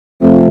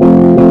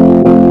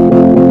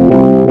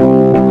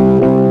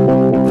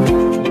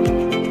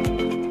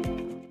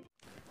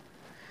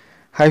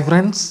Hi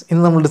friends,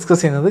 ഇന്ന് നമ്മൾ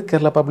discuss ചെയ്യുന്നത്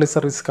കേരള പബ്ലിക്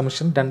സർവീസ്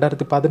കമ്മീഷൻ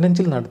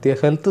 2015 നടത്തിയ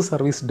health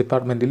service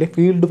ഡിപ്പാർട്ട്മെൻറ്റിലെ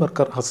field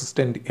worker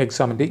assistant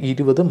എക്സാമിൻ്റെ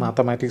 20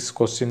 മാത്തമാറ്റിക്സ്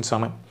ക്വസ്റ്റ്യൻസ്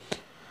ആണ്.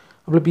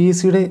 അപ്പോൾ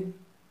PSCയുടെ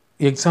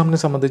എക്സാമിനെ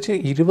സംബന്ധിച്ച്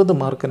 20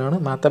 മാർക്കിനാണ്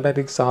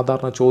മാത്തമാറ്റിക്സ്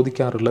സാധാരണ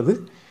ചോദിക്കാറുള്ളത്.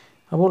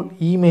 അപ്പോൾ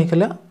ഈ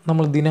മേഖല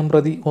നമ്മൾ ദിനം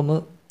പ്രതി ഒന്ന്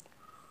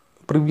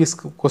പ്രീവിയസ്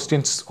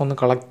ക്വസ്റ്റ്യൻസ് ഒന്ന്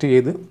കളക്ട്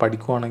ചെയ്ത്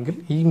പഠിക്കുകയാണെങ്കിൽ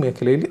ഈ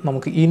മേഖലയിൽ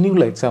നമുക്ക്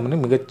ഇനിയുള്ള എക്സാമിന്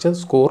മികച്ച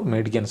സ്കോർ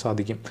മേടിക്കാൻ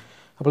സാധിക്കും.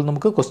 അപ്പോൾ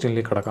നമുക്ക്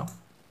ക്വസ്റ്റ്യനിലേക്ക് കടക്കാം.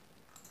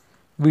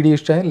 വീഡിയോ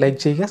ഇഷ്ടമായി ലൈക്ക്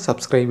ചെയ്യുക,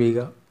 സബ്സ്ക്രൈബ്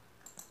ചെയ്യുക.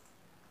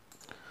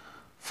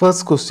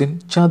 ഫസ്റ്റ് ക്വസ്റ്റ്യൻ,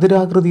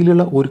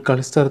 ചതുരാകൃതിയിലുള്ള ഒരു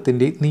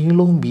കളിസ്ഥലത്തിൻ്റെ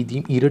നീളവും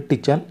വീതിയും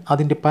ഇരട്ടിച്ചാൽ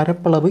അതിൻ്റെ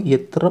പരപ്പളവ്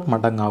എത്ര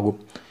മടങ്ങാകും?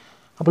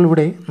 അപ്പോൾ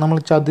ഇവിടെ നമ്മൾ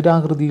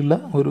ചതുരാകൃതിയുള്ള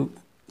ഒരു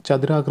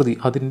ചതുരാകൃതി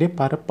അതിൻ്റെ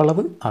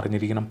പരപ്പളവ്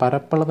അറിഞ്ഞിരിക്കണം.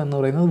 പരപ്പളവ് എന്ന്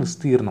പറയുന്നത്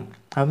വിസ്തീർണം,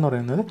 അതെന്ന്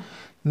പറയുന്നത്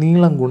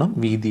നീളം ഗുണം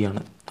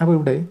വീതിയാണ്. അപ്പോൾ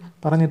ഇവിടെ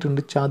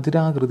പറഞ്ഞിട്ടുണ്ട്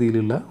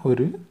ചതുരാകൃതിയിലുള്ള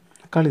ഒരു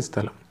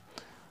കളിസ്ഥലം.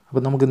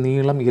 അപ്പോൾ നമുക്ക്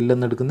നീളം L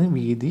എന്നെടുക്കുന്നത്,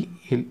 വീതി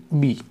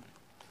B.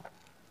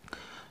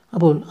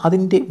 അപ്പോൾ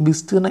അതിൻ്റെ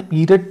വിസ്തീർണം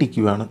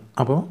ഇരട്ടിക്കുകയാണ്.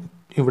 അപ്പോൾ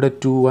ഇവിടെ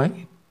 2i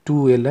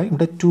 2l ആയി,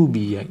 ഇവിടെ 2b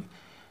ആയി.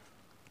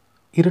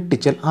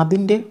 ഇരട്ടിച്ചാൽ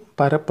അതിൻ്റെ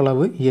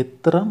പരപ്പളവ്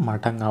എത്ര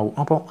മടങ്ങാവും?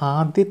 അപ്പോൾ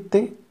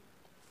ആദ്യത്തെ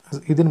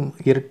ഇതിന്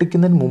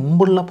ഇരട്ടിക്കുന്നതിന്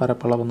മുമ്പുള്ള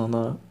പരപ്പളവ്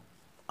എന്ന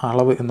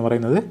അളവ് എന്ന്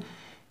പറയുന്നത്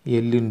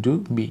L ×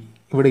 B.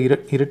 ഇവിടെ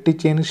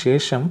ഇരട്ടിച്ചതിന്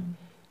ശേഷം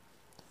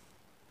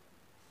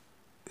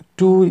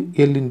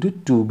 2l ×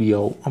 2b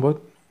ആവും. അപ്പോൾ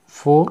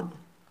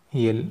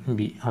 4lb,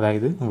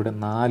 അതായത് ഇവിടെ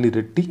 4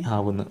 ഇരട്ടി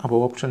ആവുന്നു. അപ്പോൾ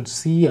ഓപ്ഷൻ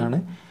സി ആണ്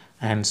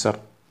ആൻസർ.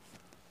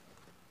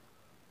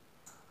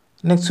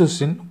 Next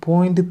question,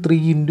 0.3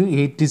 ×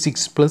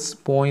 86 +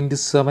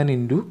 0.7 ×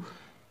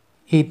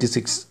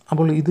 86.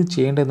 അപ്പോൾ ഇത്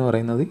ചെയ്യേണ്ടതെന്ന്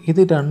പറയുന്നത്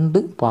ഇത് 2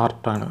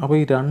 പാർട്ടാണ്. അപ്പോൾ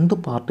ഈ 2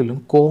 പാർട്ടിലും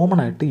കോമൺ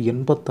ആയിട്ട്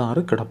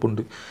 86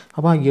 കിടപ്പുണ്ട്.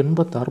 അപ്പോൾ ആ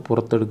 86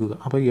 പുറത്തെടുക്കുക.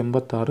 അപ്പോൾ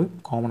 86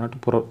 കോമൺ ആയിട്ട്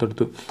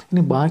പുറത്തെടുത്തു.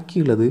 ഇനി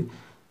ബാക്കിയുള്ളത്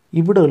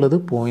ഇവിടെ ഉള്ളത്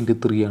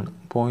 0.3 ആണ്.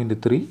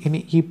 0.3. ഇനി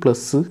ഈ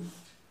പ്ലസ്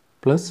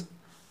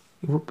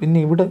പിന്നെ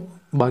ഇവിടെ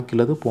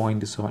ബാക്കിയുള്ളത്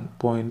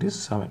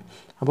 0.7.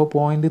 അപ്പോൾ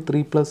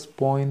 0.3 +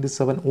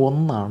 0.7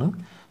 1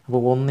 അപ്പോൾ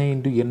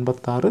 1 ×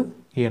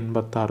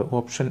 86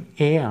 ഓപ്ഷൻ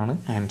എ ആണ്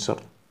ആൻസർ.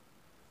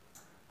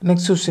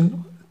 നെക്സ്റ്റ് ക്വസ്റ്റ്യൻ,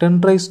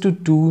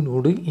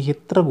 10⁻²നോട്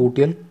എത്ര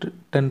കൂട്ടിയാൽ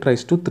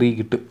 10⁻³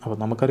 കിട്ടും? അപ്പോൾ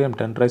നമുക്കറിയാം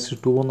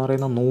 10⁻² എന്ന്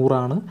പറയുന്നത് 100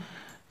 ആണ്.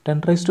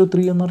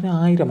 10⁻³ എന്ന് പറഞ്ഞാൽ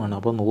 1000 ആണ്.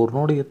 അപ്പോൾ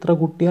 100നോട് എത്ര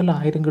കൂട്ടിയാൽ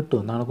 1000 കിട്ടും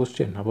എന്നാണ്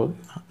ക്വസ്റ്റ്യൻ. അപ്പോൾ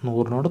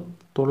 100നോട്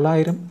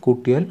 900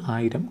 കൂട്ടിയാൽ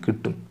 1000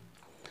 കിട്ടും.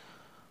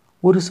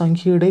 ഒരു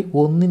സംഖ്യയുടെ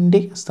 1ൻ്റെ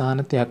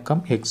സ്ഥാനത്തെ അക്കം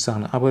x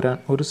ആണ്. അപ്പോൾ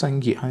ഒരു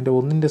സംഖ്യ അതിൻ്റെ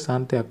 1ൻ്റെ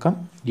സ്ഥാനത്തെ അക്കം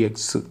x,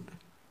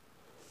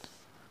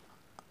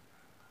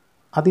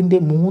 അതിൻ്റെ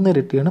 3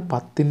 ഇരട്ടിയാണ്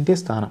 10ൻ്റെ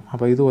സ്ഥാനം.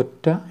 അപ്പോൾ ഇത്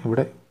ഒറ്റ,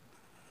 ഇവിടെ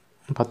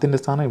 10ൻ്റെ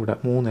സ്ഥാനം, ഇവിടെ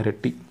 3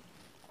 ഇരട്ടി.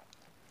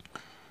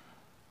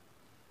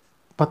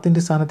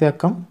 10ൻ്റെ സ്ഥാനത്തെ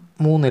അക്കം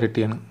 3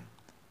 ഇരട്ടിയാണ്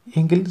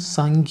എങ്കിൽ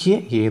സംഖ്യ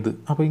ഏത്?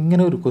 അപ്പോൾ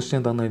ഇങ്ങനെ ഒരു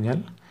ക്വസ്റ്റ്യൻ തന്നു കഴിഞ്ഞാൽ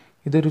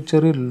ഇതൊരു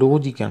ചെറിയ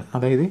ലോജിക്കാണ്.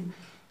 അതായത്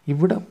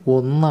ഇവിടെ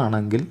 1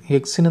 ആണെങ്കിൽ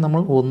എക്സിന്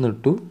നമ്മൾ 1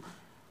 ഇട്ടു,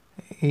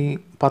 ഈ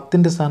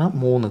 10ൻ്റെ സ്ഥാനം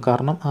 3,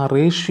 കാരണം ആ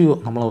റേഷ്യോ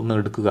നമ്മൾ 1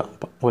 എടുക്കുക.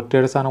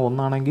 ഒറ്റയുടെ സ്ഥാനം 1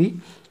 ആണെങ്കിൽ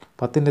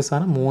 10ൻ്റെ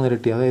സ്ഥാനം 3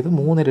 ഇരട്ടി, അതായത്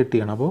 3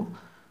 ഇരട്ടിയാണ്. അപ്പോൾ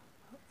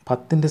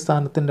 10ൻ്റെ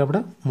സ്ഥാനത്തിൻ്റെ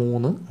അവിടെ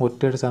 3,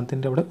 ഒറ്റയുടെ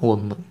സ്ഥാനത്തിൻ്റെ അവിടെ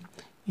 1.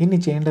 ഇനി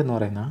ചെയ്യേണ്ടതെന്ന്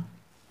പറയുന്നത്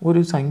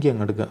ഒരു സംഖ്യ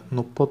അങ്ങ് എടുക്കുക,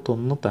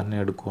 31 തന്നെ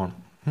എടുക്കുവാണ്.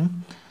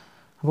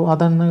 അപ്പോൾ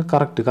അതാണ്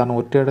കറക്റ്റ്, കാരണം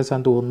ഒറ്റയുടെ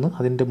സ്ഥാനത്ത് 1,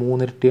 അതിൻ്റെ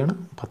 3 ഇരട്ടിയാണ്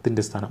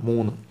 10ൻ്റെ സ്ഥാനം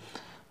 3.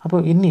 അപ്പോൾ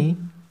ഇനി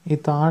ഈ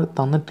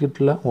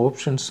തന്നിട്ടുള്ള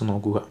ഓപ്ഷൻസ്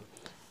നോക്കുക.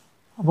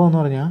 അപ്പോൾ എന്ന്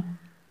പറഞ്ഞാൽ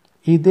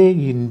ഇതേ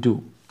ഇൻറ്റു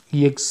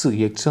എക്സ്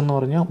എന്ന്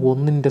പറഞ്ഞാൽ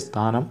 1ൻ്റെ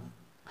സ്ഥാനം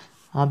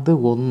അത്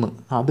 1,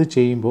 അത്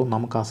ചെയ്യുമ്പോൾ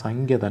നമുക്ക് ആ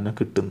സംഖ്യ തന്നെ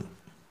കിട്ടുന്നു.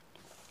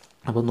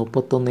 അപ്പോൾ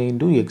 31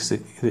 × x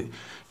ഇത്.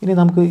 ഇനി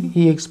നമുക്ക്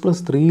ഈ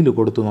x+3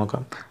 കൊടുത്തു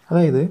നോക്കാം.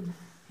 അതായത്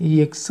ഈ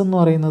x എന്ന്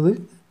പറയുന്നത്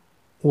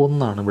 1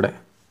 ആണ് ഇവിടെ.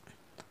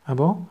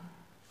 അപ്പോൾ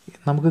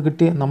നമുക്ക്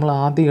കിട്ടിയ, നമ്മൾ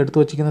ആദ്യം എടുത്തു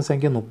വച്ചിരിക്കുന്ന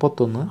സംഖ്യ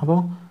 31. അപ്പോൾ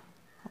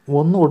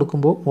 1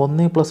 കൊടുക്കുമ്പോൾ 1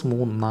 +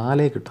 3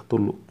 4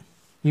 കിട്ടത്തുള്ളൂ.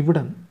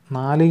 ഇവിടെ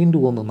 4 ×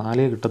 1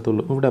 4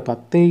 കിട്ടത്തുള്ളൂ. ഇവിടെ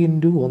 10 ×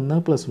 1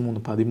 + 3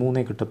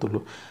 13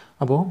 കിട്ടത്തുള്ളൂ.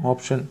 അപ്പോൾ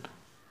ഓപ്ഷൻ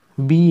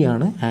ബി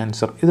ആണ്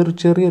ആൻസർ. ഇതൊരു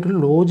ചെറിയൊരു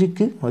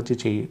ലോജിക്ക് വെച്ച്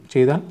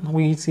ചെയ്താൽ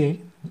നമുക്ക് ഈസിയായി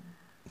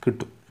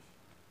കിട്ടും.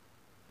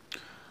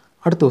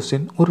 അടുത്ത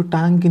ക്വസ്റ്റ്യൻ, ഒരു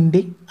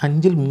ടാങ്കിൻ്റെ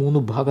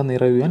 3/5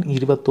 നിറയുവാൻ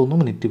 21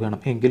 മിനിറ്റ് വേണം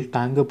എങ്കിൽ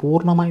ടാങ്ക്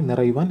പൂർണ്ണമായി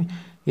നിറയുവാൻ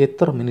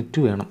എത്ര മിനിറ്റ്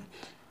വേണം?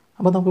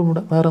 അപ്പോൾ നമുക്ക്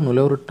ഇവിടെ വേറെ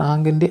ഒന്നുമില്ല, ഒരു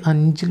ടാങ്കിൻ്റെ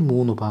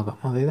 3/5,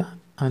 അതായത്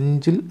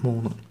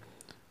 5/3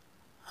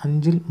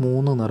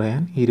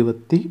 നിറയാൻ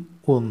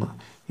 21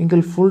 എങ്കിൽ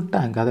ഫുൾ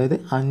ടാങ്ക്, അതായത്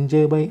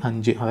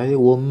 5/5, അതായത്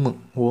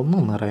 1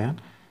 നിറയാൻ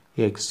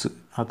x,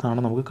 അതാണ്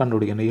നമുക്ക്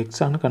കണ്ടുപിടിക്കേണ്ടത്. x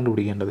ആണ്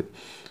കണ്ടുപിടിക്കേണ്ടത്.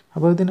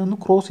 അപ്പോൾ ഇതിനൊന്ന്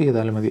ക്രോസ്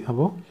ചെയ്താൽ മതി.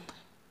 അപ്പോൾ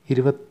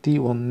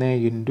 21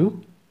 ×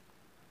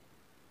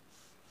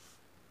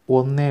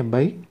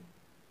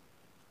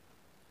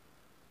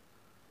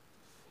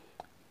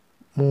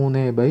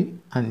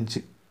 1/3/5.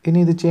 ഇനി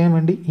ഇത് ചെയ്യാൻ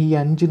വേണ്ടി ഈ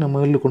 5നെ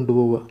മുകളിൽ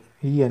കൊണ്ടുപോവുക,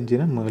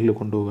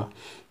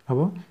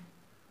 അപ്പോൾ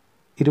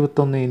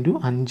 21 ×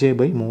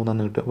 5/3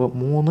 എന്ന് കിട്ടും. അപ്പോൾ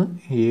 3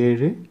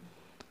 7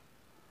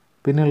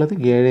 പിന്നെ ഉള്ളത്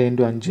 7 ×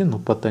 5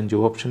 35.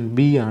 ഓപ്ഷൻ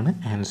ബി ആണ്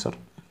ആൻസർ.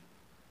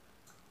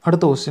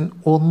 അടുത്ത ക്വസ്റ്റ്യൻ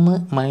 1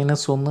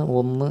 -1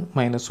 1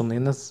 -1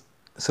 എന്ന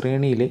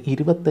ശ്രേണിയിലെ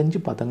 25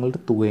 പദങ്ങളുടെ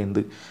തുക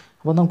എന്ത്?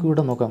 അപ്പോൾ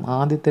നമുക്കിവിടെ നോക്കാം.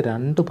 ആദ്യത്തെ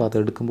 2 പദം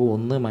എടുക്കുമ്പോൾ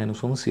 1 -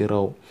 1 0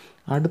 ആവും.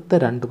 അടുത്ത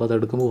 2 പദം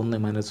എടുക്കുമ്പോൾ 1 -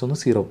 1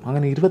 0 ആവും.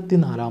 അങ്ങനെ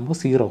 24 ആകുമ്പോൾ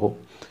 0 ആവും.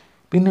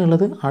 പിന്നെ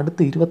ഉള്ളത് അടുത്ത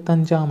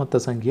 25ാമത്തെ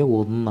സംഖ്യ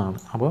 1 ആണ്.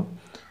 അപ്പോൾ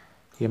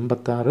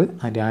 86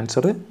 അതിൻ്റെ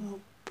ആൻസർ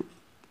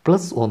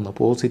 +1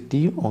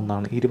 പോസിറ്റീവ് 1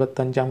 ആണ്.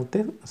 25ാമത്തെ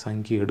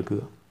സംഖ്യ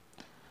എടുക്കുക.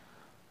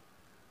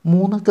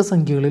 3 അക്ക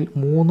സംഖ്യകളിൽ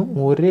 3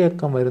 ഒരേ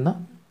അക്കം വരുന്ന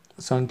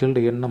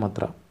സംഖ്യകളുടെ എണ്ണം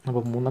എത്ര?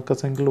 അപ്പോൾ 3 അക്ക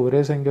സംഖ്യകളിൽ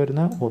ഒരേ സംഖ്യ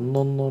വരുന്ന 1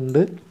 1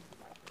 ഉണ്ട്,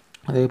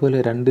 അതേപോലെ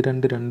 2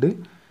 2 2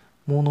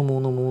 3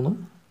 3 3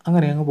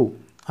 അങ്ങനെ അങ്ങ് പോകും.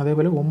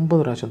 അതേപോലെ 9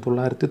 പ്രാവശ്യം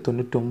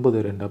 999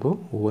 വരെ ഉണ്ട്. അപ്പോൾ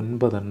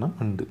 9 എണ്ണം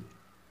ഉണ്ട്.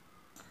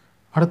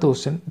 അടുത്ത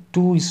ക്വസ്റ്റ്യൻ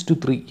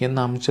 2:3 എന്ന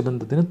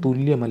അംശബന്ധത്തിന്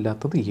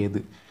തുല്യമല്ലാത്തത്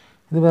ഏത്?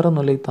 ഇത് വേറെ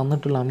ഒന്നുമില്ല, ഈ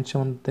തന്നിട്ടുള്ള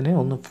അംശബന്ധത്തിനെ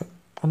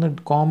ഒന്ന്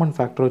കോമൺ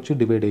ഫാക്ടർ വെച്ച്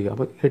ഡിവൈഡ് ചെയ്യുക.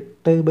 അപ്പോൾ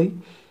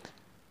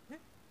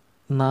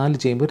 8/4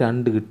 ചെയ്യുമ്പോൾ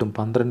 2 കിട്ടും,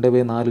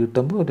 12/4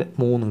 കിട്ടുമ്പോൾ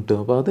 3 കിട്ടും.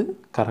 അപ്പോൾ അത്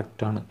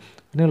കറക്റ്റാണ്.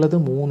 പിന്നെ ഉള്ളത്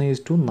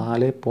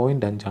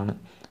 3:4.5 ആണ്.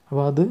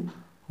 അപ്പോൾ അത്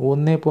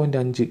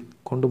 1.5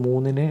 കൊണ്ട്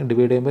 3നെ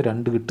ഡിവൈഡ് ചെയ്യുമ്പോൾ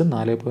 2 കിട്ടും,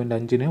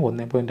 4.5നെ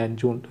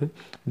 1.5 കൊണ്ട്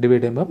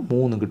ഡിവൈഡ് ചെയ്യുമ്പോൾ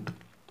 3 കിട്ടും.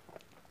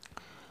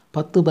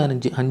 10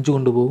 15 5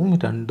 കൊണ്ട് പോകും,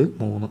 2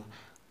 3.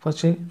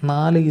 പക്ഷേ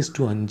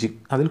 4:5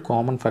 അതിൽ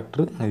കോമൺ ഫാക്ടർ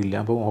ഇല്ല.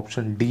 അപ്പോൾ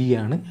ഓപ്ഷൻ ഡി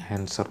ആണ്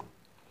ആൻസർ.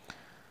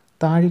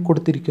 താഴെ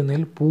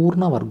കൊടുത്തിരിക്കുന്നതിൽ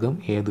പൂർണ്ണവർഗം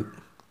ഏത്?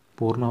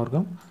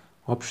 പൂർണ്ണവർഗം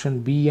ഓപ്ഷൻ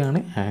ബി ആണ്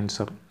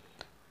ആൻസർ.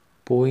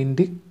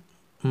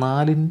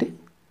 0.4ൻ്റെ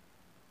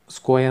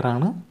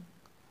സ്ക്വയറാണ്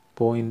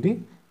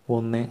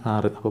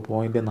 0.16. അപ്പോൾ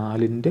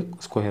 0.4ൻ്റെ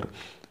സ്ക്വയർ,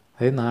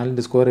 അതായത്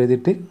 4ൻ്റെ സ്ക്വയർ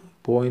എഴുതിയിട്ട്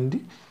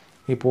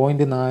ഈ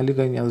 0.4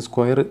 കഴിഞ്ഞ് അത്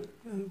സ്ക്വയർ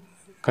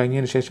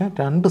കഴിഞ്ഞതിന് ശേഷം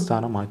 2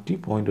 സ്ഥാനം മാറ്റി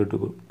പോയിൻ്റ് ഇട്ട്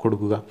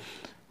കൊടുക്കുക.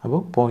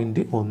 അപ്പോൾ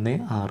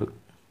 0.16.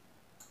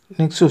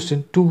 Next question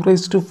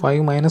 2⁵ -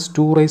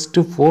 2⁴ +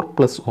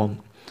 1.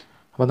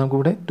 അപ്പോൾ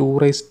നമുക്കിവിടെ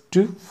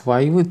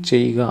 2⁵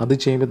 ചെയ്യുക. അത്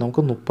ചെയ്യുമ്പോൾ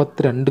നമുക്ക്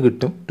 32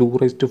 കിട്ടും.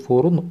 2⁴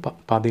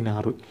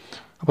 16.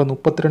 അപ്പോൾ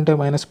 32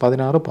 -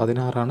 16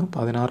 16 ആണ്.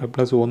 16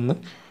 + 1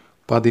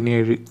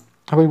 17.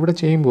 അപ്പോൾ ഇവിടെ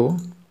ചെയ്യുമ്പോൾ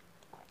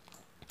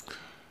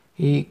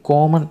ഈ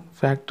കോമൺ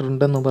ഫാക്ടർ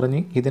ഉണ്ടെന്ന് പറഞ്ഞ്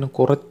ഇതിന്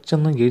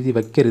കുറച്ചൊന്നും എഴുതി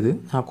വയ്ക്കരുത്.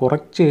 ആ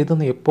കുറച്ച്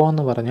എഴുതുന്ന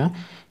എപ്പോഴെന്ന് പറഞ്ഞാൽ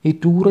ഈ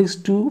 2⁵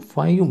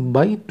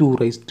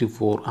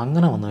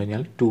 അങ്ങനെ വന്നു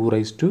കഴിഞ്ഞാൽ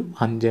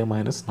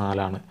 2⁵5 - 4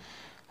 ആണ്.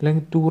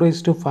 അല്ലെങ്കിൽ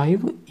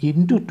 2⁵5 ×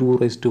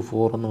 2⁴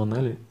 എന്ന്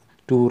വന്നാൽ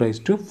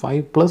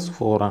 2⁵5 +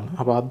 4 ആണ്.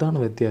 അപ്പോൾ അതാണ്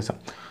വ്യത്യാസം.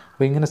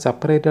 അപ്പോൾ ഇങ്ങനെ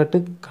സെപ്പറേറ്റ് ആയിട്ട്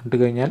കണ്ടു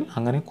കഴിഞ്ഞാൽ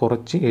അങ്ങനെ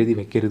കുറച്ച് എഴുതി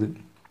വയ്ക്കരുത്.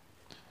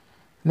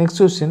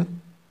 Next question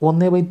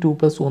 1/2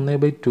 +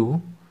 1/2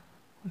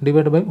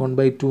 divide by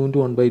 1/2 ×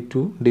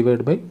 1/2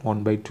 divide by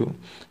 1/2.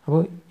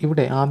 അപ്പോൾ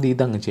ഇവിടെ ആദ്യം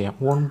ഇതങ്ങ് ചെയ്യാം.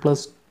 1 +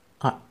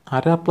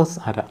 അര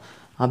 + അര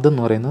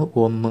അതെന്ന് പറയുന്നത്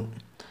 1.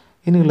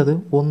 ഇനിയുള്ളത്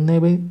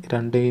 1/2 ×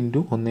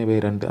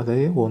 1/2,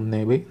 അതായത്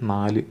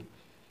 1/4.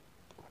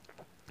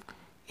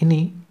 ഇനി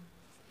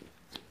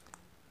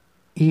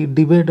ഈ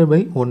ഡിവൈഡ്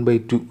ബൈ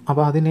 1/2,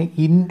 അപ്പോൾ അതിനെ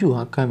ഇൻറ്റു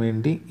ആക്കാൻ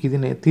വേണ്ടി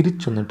ഇതിനെ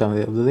തിരിച്ചൊന്നിട്ടാൽ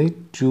മതി, അതായത്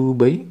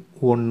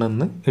 2/1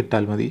 എന്ന്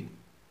ഇട്ടാൽ മതി.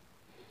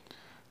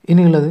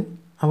 ഇനിയുള്ളത്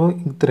അപ്പോൾ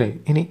ഇത്രയും.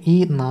 ഇനി ഈ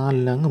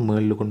 4 അങ്ങ്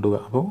മുകളിൽ കൊണ്ടുപോകുക.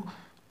 അപ്പോൾ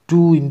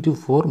 2 ×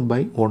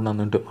 4/1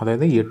 എന്ന് കിട്ടും,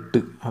 അതായത് 8.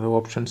 അത്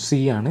ഓപ്ഷൻ സി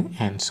ആണ്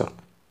ആൻസർ.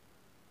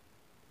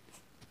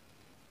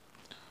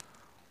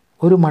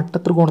 ഒരു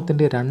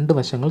മട്ടത്രികോണത്തിൻ്റെ 2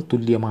 വശങ്ങൾ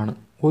തുല്യമാണ്.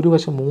 ഒരു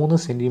വശം 3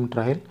 സെൻറ്റിമീറ്റർ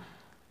ആയാൽ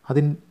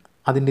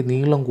അതിൻ്റെ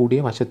നീളം കൂടിയ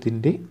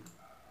വശത്തിൻ്റെ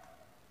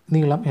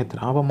നീളം എത്ര?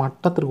 അപ്പോൾ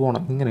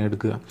മട്ടത്രികോണം ഇങ്ങനെ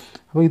എടുക്കുക.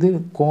 അപ്പോൾ ഇത്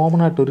കോമൺ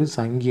ആയിട്ടൊരു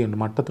സംഖ്യയുണ്ട്.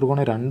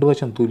 മട്ടത്രികോണം 2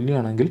 വശം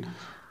തുല്യമാണെങ്കിൽ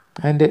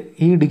അതിൻ്റെ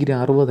ഈ ഡിഗ്രി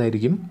 60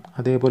 ആയിരിക്കും.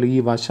 അതേപോലെ ഈ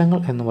വശങ്ങൾ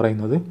എന്ന്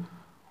പറയുന്നത്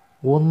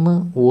 1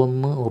 1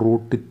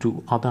 √2.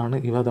 അതാണ്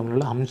ഇവ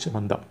തമ്മിലുള്ള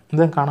അംശബന്ധം.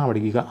 ഇത് കാണാൻ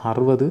പഠിക്കുക.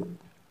 60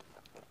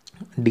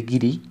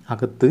 ഡിഗ്രി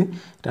അകത്ത്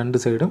 2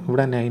 സൈഡും,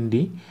 ഇവിടെ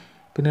 90.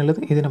 പിന്നെ ഉള്ളത്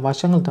ഇതിൻ്റെ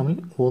വശങ്ങൾ തമ്മിൽ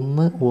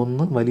 1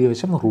 1 വലിയ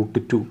വശം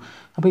 √2.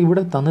 അപ്പോൾ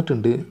ഇവിടെ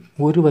തന്നിട്ടുണ്ട്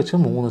ഒരു വശം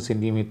 3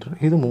 സെൻറ്റിമീറ്റർ,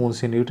 ഇത് 3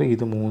 സെൻറ്റിമീറ്റർ,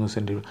 ഇത് 3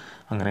 സെൻറ്റിമീറ്റർ.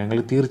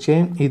 അങ്ങനെയെങ്കിൽ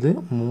തീർച്ചയായും ഇത്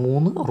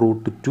 3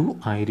 √2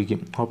 ആയിരിക്കും.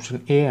 ഓപ്ഷൻ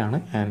എ ആണ്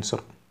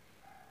ആൻസർ.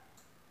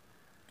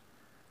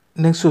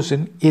 നെക്സ്റ്റ്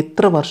ക്വസ്റ്റ്യൻ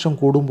എത്ര വർഷം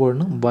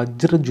കൂടുമ്പോഴാണ്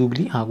വജ്ര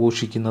ജൂബിലി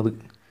ആഘോഷിക്കുന്നത്?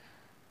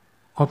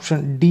 ഓപ്ഷൻ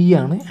ഡി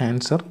ആണ്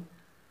ആൻസർ.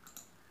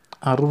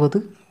 60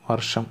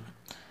 വർഷം.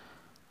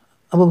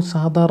 അപ്പോൾ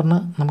സാധാരണ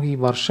നമുക്ക് ഈ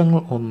വർഷങ്ങൾ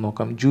ഒന്ന്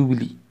നോക്കാം.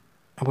 ജൂബിലി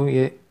അപ്പോൾ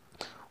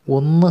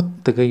 1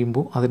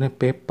 തികയുമ്പോൾ അതിനെ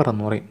പേപ്പർ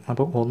എന്ന് പറയും.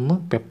 അപ്പോൾ 1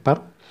 പേപ്പർ,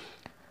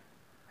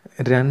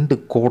 2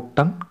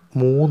 കോട്ടൺ,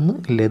 3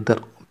 ലെതർ.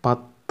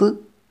 10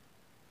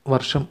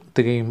 വർഷം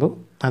തികയുമ്പോൾ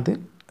അത്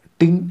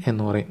ടിൻ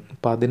എന്ന് പറയും.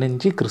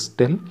 15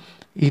 crystal,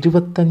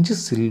 25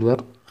 silver,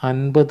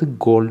 50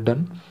 golden,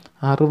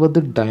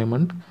 60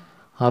 diamond,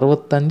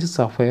 65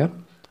 sapphire,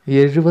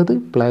 70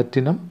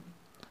 platinum,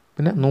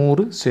 പിന്നെ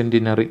 100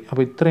 സെൻറ്റിനറി.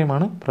 അപ്പോൾ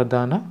ഇത്രയുമാണ്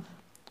പ്രധാന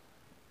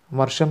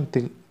വർഷം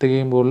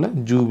തികയുമ്പോഴുള്ള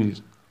ജൂബിലി.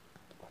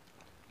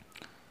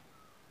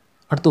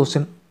 അടുത്ത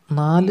ക്വസ്റ്റ്യൻ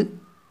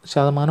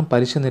 4%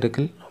 പലിശ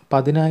നിരക്കിൽ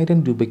 10,000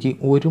 രൂപയ്ക്ക്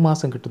ഒരു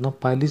മാസം കിട്ടുന്ന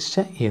പലിശ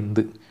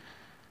എന്ത്?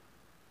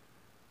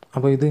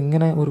 അപ്പോൾ ഇത്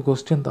ഇങ്ങനെ ഒരു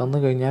ക്വസ്റ്റ്യൻ തന്നു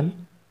കഴിഞ്ഞാൽ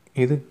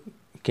ഇത്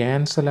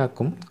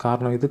ക്യാൻസലാക്കും.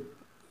 കാരണം ഇത്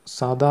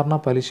സാധാരണ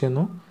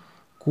പലിശയെന്നോ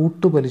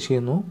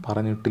കൂട്ടുപലിശയെന്നോ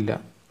പറഞ്ഞിട്ടില്ല.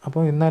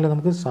 അപ്പോൾ എന്നാലും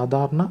നമുക്ക്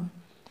സാധാരണ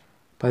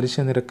പലിശ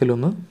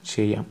നിരക്കിലൊന്ന്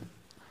ചെയ്യാം.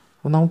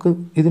 അപ്പോൾ നമുക്ക്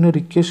ഇതിനൊരു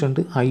ഇക്വേഷൻ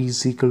ഉണ്ട്. I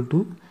 =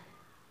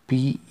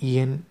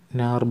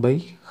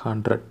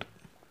 PNR/100.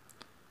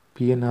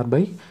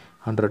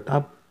 PNR/100. ആ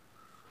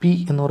P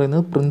എന്ന്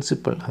പറയുന്നത്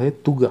പ്രിൻസിപ്പൽ, അതായത്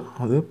തുക,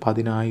 അത്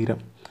 10,000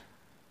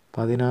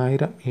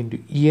 ഇൻറ്റു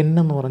N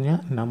എന്ന് പറഞ്ഞാൽ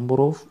നമ്പർ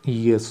ഓഫ്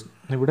ഇയേഴ്സ്.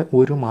 ഇവിടെ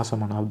ഒരു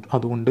മാസമാണ്,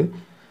 അതുകൊണ്ട്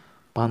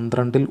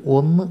 12ൽ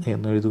 1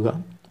 എന്ന് എഴുതുക.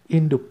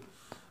 Into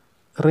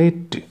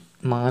rate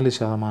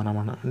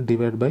 4%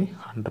 divide by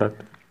 100.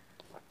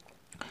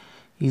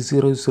 ഈ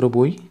 0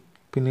 പോയി,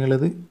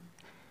 പിന്നെയുള്ളത്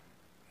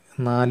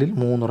 4ൽ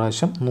 3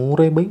 പ്രാവശ്യം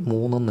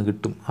 100/3 എന്ന്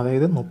കിട്ടും.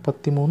 അതായത്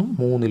 33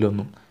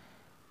 3/1.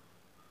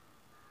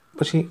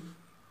 പക്ഷേ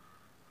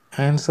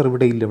ആൻസർ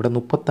ഇവിടെ ഇല്ല, ഇവിടെ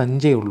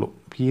 35 ഉള്ളൂ.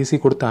 PSC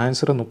കൊടുത്ത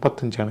ആൻസർ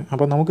 35ആണ്.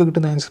 അപ്പോൾ നമുക്ക്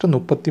കിട്ടുന്ന ആൻസർ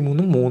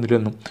 33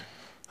 3/1.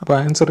 അപ്പോൾ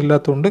ആൻസർ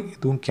ഇല്ലാത്തതുകൊണ്ട്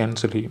ഇതും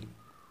ക്യാൻസൽ ചെയ്യും.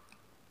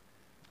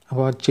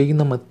 അപ്പോൾ ആ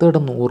ചെയ്യുന്ന മെത്തേഡ്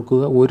ഒന്ന്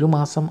ഓർക്കുക. ഒരു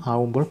മാസം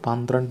ആവുമ്പോൾ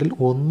 12ൽ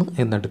 1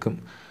 എന്നെടുക്കും.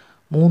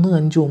 3,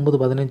 5, 9,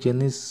 15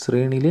 എന്നീ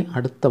ശ്രേണിയിലെ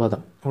അടുത്ത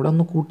പദം ഇവിടെ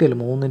ഒന്ന് കൂട്ടിയാൽ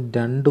 3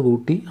 2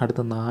 കൂട്ടി,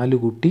 അടുത്ത 4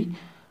 കൂട്ടി,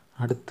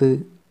 അടുത്ത്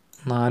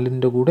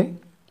 4ൻ്റെ കൂടെ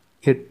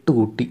 8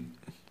 കൂട്ടി,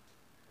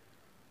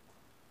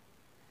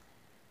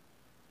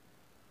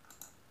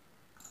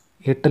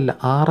 8 അല്ല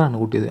 6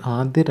 കൂട്ടിയത്.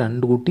 ആദ്യം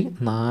 2 കൂട്ടി,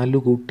 4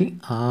 കൂട്ടി,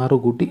 6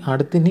 കൂട്ടി,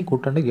 അടുത്ത് ഇനി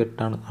കൂട്ടേണ്ടത്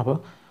 8. അപ്പോൾ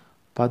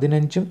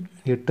 15ഉം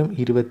 8ഉം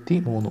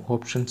 23.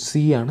 ഓപ്ഷൻ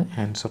സി ആണ്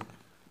answer.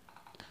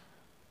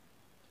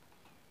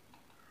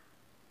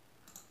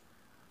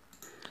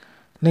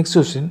 Next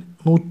question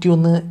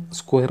 101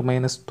 square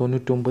minus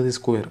 99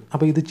 square.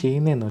 അപ്പോൾ ഇത്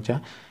ചെയ്യുന്നതെന്ന് വെച്ചാൽ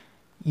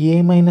A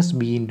 -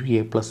 B ×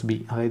 A + B,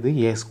 അതായത്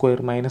A²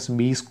 -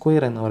 B²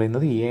 എന്ന്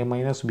പറയുന്നത് A -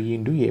 B ×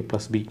 A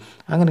 + B.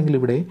 അങ്ങനെയെങ്കിൽ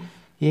ഇവിടെ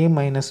A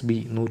 - B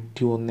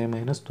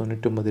 101 -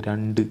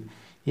 99 2,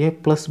 A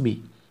 + B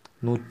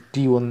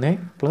 101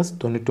 +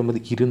 99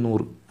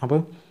 200. അപ്പോൾ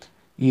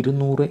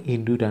 200 ×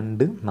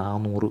 2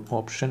 400.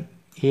 ഓപ്ഷൻ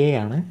എ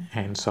ആണ്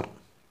ആൻസർ.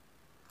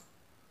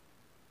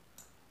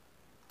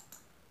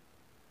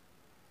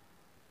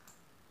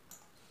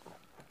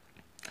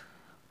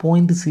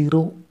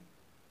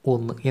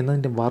 .01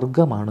 എന്നതിൻ്റെ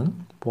വർഗ്ഗമാണ്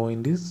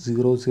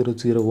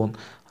 .0001.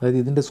 അതായത്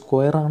ഇതിൻ്റെ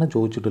സ്ക്വയറാണ്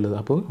ചോദിച്ചിട്ടുള്ളത്.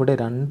 അപ്പോൾ ഇവിടെ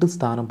 2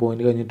 സ്ഥാനം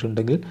പോയിൻ്റ്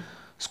കഴിഞ്ഞിട്ടുണ്ടെങ്കിൽ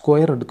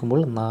സ്ക്വയർ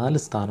എടുക്കുമ്പോൾ 4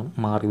 സ്ഥാനം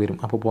മാറി വരും.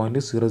 അപ്പോൾ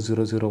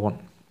 .0001.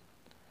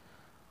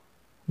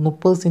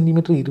 30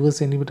 സെൻറ്റിമീറ്റർ 20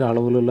 സെൻറ്റിമീറ്റർ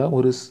അളവിലുള്ള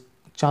ഒരു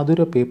ചതുര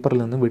പേപ്പറിൽ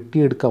നിന്ന്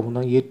വെട്ടിയെടുക്കാവുന്ന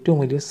ഏറ്റവും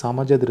വലിയ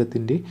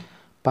സമചതുരത്തിൻ്റെ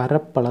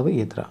പരപ്പളവ്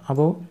എത്ര?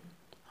 അപ്പോൾ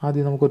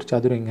ആദ്യം നമുക്കൊരു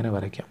ചതുരം ഇങ്ങനെ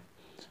വരയ്ക്കാം.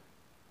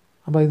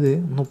 അപ്പോൾ ഇത്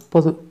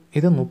 30,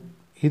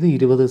 ഇത്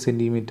 20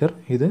 സെൻറ്റിമീറ്റർ,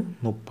 ഇത്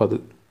 30.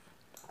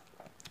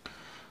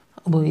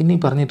 അപ്പോൾ ഇനി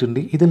പറഞ്ഞിട്ടുണ്ട്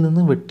ഇതിൽ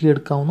നിന്ന്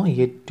വെട്ടിയെടുക്കാവുന്ന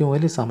ഏറ്റവും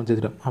വലിയ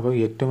സമചതുരം. അപ്പോൾ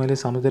ഏറ്റവും വലിയ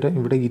സമചതുരം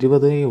ഇവിടെ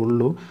 20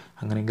 ഉള്ളൂ.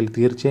 അങ്ങനെയെങ്കിൽ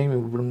തീർച്ചയായും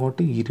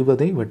ഇങ്ങോട്ട്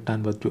 20 വെട്ടാൻ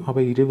പറ്റൂ.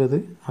 അപ്പോൾ 20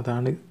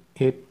 അതാണ്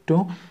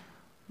ഏറ്റവും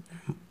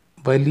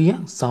വലിയ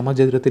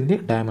സമചതുരത്തിൻ്റെ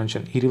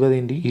ഡയമെൻഷൻ. 20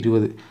 ×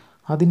 20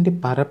 അതിൻ്റെ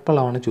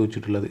പരപ്പളവാണ്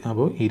ചോദിച്ചിട്ടുള്ളത്.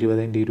 അപ്പോൾ 20 ×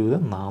 20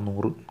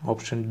 400.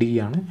 ഓപ്ഷൻ ഡി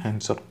ആണ്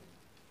ആൻസർ.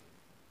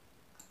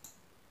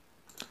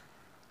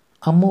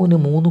 അമ്മുവിന്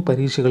 3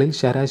 പരീക്ഷകളിൽ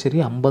ശരാശരി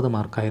 50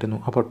 മാർക്കായിരുന്നു.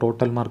 അപ്പോൾ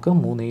ടോട്ടൽ മാർക്ക്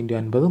 3 ×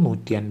 50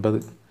 150.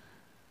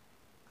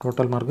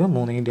 Total mark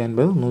 3 ×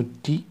 50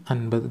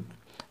 150.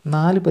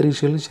 4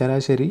 പരീക്ഷകളിൽ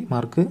ശരാശരി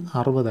മാർക്ക്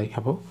 60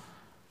 അപ്പോൾ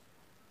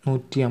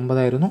 150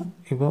 ആയിരുന്നു.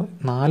 ഇപ്പോൾ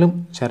 4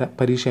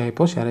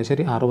 പരീക്ഷയായപ്പോൾ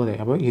ശരാശരി 60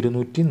 അപ്പോൾ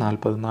 240.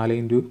 4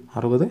 ×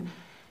 60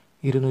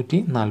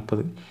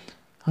 240.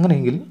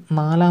 അങ്ങനെയെങ്കിൽ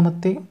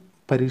 4ാമത്തെ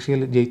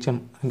പരീക്ഷയിൽ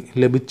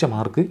ലഭിച്ച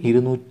മാർക്ക്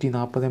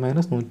 240 -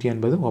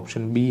 150.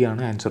 ഓപ്ഷൻ ബി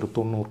ആണ് ആൻസർ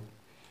 90.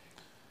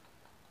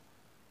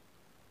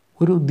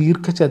 ഒരു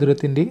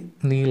ദീർഘചതുരത്തിൻ്റെ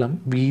നീളം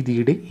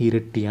വീതിയുടെ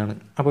ഇരട്ടിയാണ്.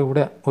 അപ്പോൾ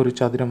ഇവിടെ ഒരു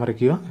ചതുരം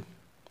വരയ്ക്കുക.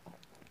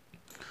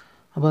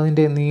 അപ്പോൾ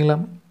അതിൻ്റെ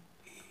നീളം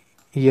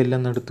L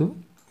എന്നെടുത്തു,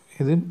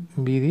 ഇത്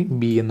വീതി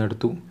B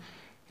എന്നെടുത്തു.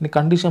 ഇനി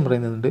കണ്ടീഷൻ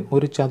പറയുന്നുണ്ട്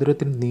ഒരു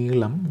ചതുരത്തിൻ്റെ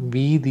നീളം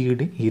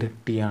വീതിയുടെ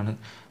ഇരട്ടിയാണ്.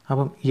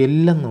 അപ്പം L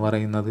എന്ന്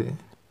പറയുന്നത്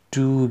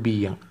 2B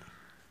ആണ്.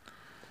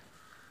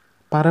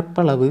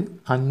 പരപ്പളവ്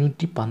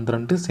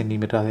 512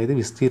 സെൻറ്റിമീറ്റർ, അതായത്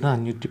വിസ്തീർണം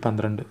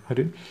 512.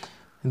 ഒരു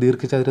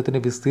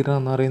ദീർഘചതുരത്തിൻ്റെ വിസ്തീർണം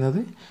എന്ന് പറയുന്നത്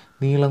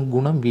നീളം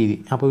ഗുണം വീതി.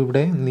 അപ്പോൾ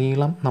ഇവിടെ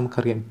നീളം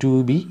നമുക്കറിയാം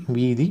 2B,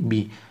 വീതി B.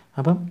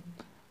 അപ്പം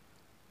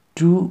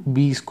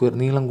 2B²,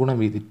 നീളം ഗുണം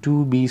വീതി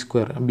 2B²,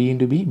 B ×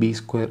 B B²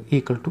 =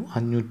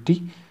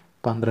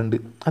 512.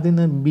 അതിൽ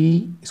നിന്ന് B²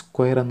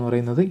 എന്ന്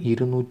പറയുന്നത്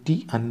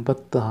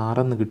 256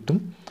 എന്ന് കിട്ടും.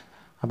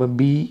 അപ്പോൾ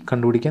B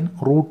കണ്ടുപിടിക്കാൻ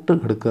റൂട്ട്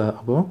എടുക്കുക.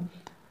 അപ്പോൾ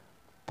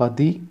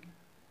 16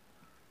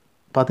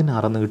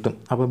 എന്ന് കിട്ടും.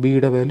 അപ്പോൾ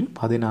ബിയുടെ വാല്യൂ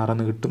 16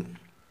 എന്ന് കിട്ടും.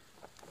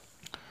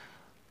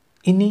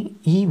 ഇനി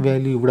ഈ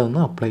വാല്യൂ ഇവിടെ ഒന്ന്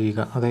അപ്ലൈ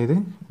ചെയ്യുക. അതായത്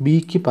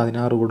ബിക്ക്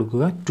 16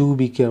 കൊടുക്കുക,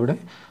 2Bക്ക് അവിടെ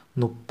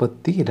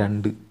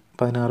 32,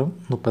 16ഉം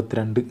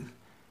 32.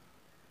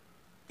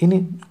 ഇനി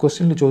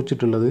ക്വസ്റ്റ്യനിൽ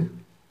ചോദിച്ചിട്ടുള്ളത്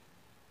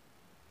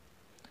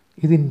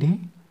ഇതിൻ്റെ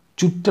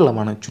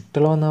ചുറ്റളവാണ്.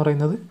 ചുറ്റളവ് എന്ന്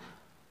പറയുന്നത്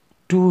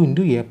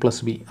 2 ×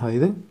 a+b,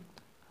 അതായത്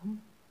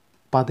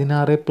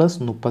 16 +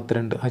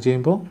 32 അത്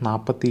ചെയ്യുമ്പോൾ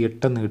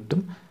 48 എന്ന്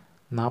കിട്ടും.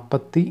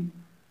 48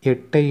 ×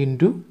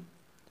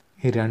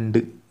 2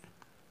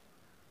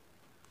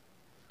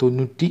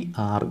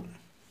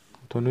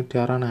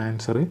 96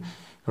 ആൻസർ.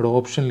 ഇവിടെ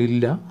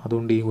ഓപ്ഷനിലില്ല,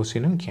 അതുകൊണ്ട് ഈ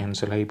ക്വസ്റ്റ്യനും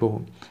ക്യാൻസലായി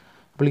പോകും.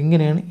 അപ്പോൾ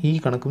ഇങ്ങനെയാണ് ഈ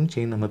കണക്കും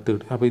ചെയ്യുന്ന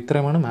മെത്തേഡ്. അപ്പോൾ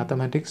ഇത്രയുമാണ്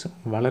മാത്തമാറ്റിക്സ്.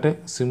 വളരെ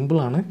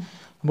സിമ്പിളാണ്.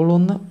 അപ്പോൾ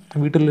ഒന്ന്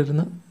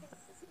വീട്ടിലിരുന്ന്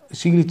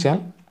ശീലിച്ചാൽ,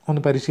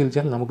 ഒന്ന്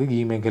പരിശീലിച്ചാൽ നമുക്ക് ഈ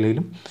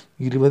മേഖലയിലും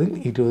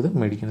 20-20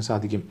 മേടിക്കാൻ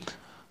സാധിക്കും.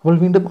 അപ്പോൾ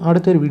വീണ്ടും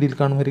അടുത്തൊരു വീഡിയോയിൽ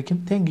കാണുമായിരിക്കും.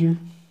 Thank you.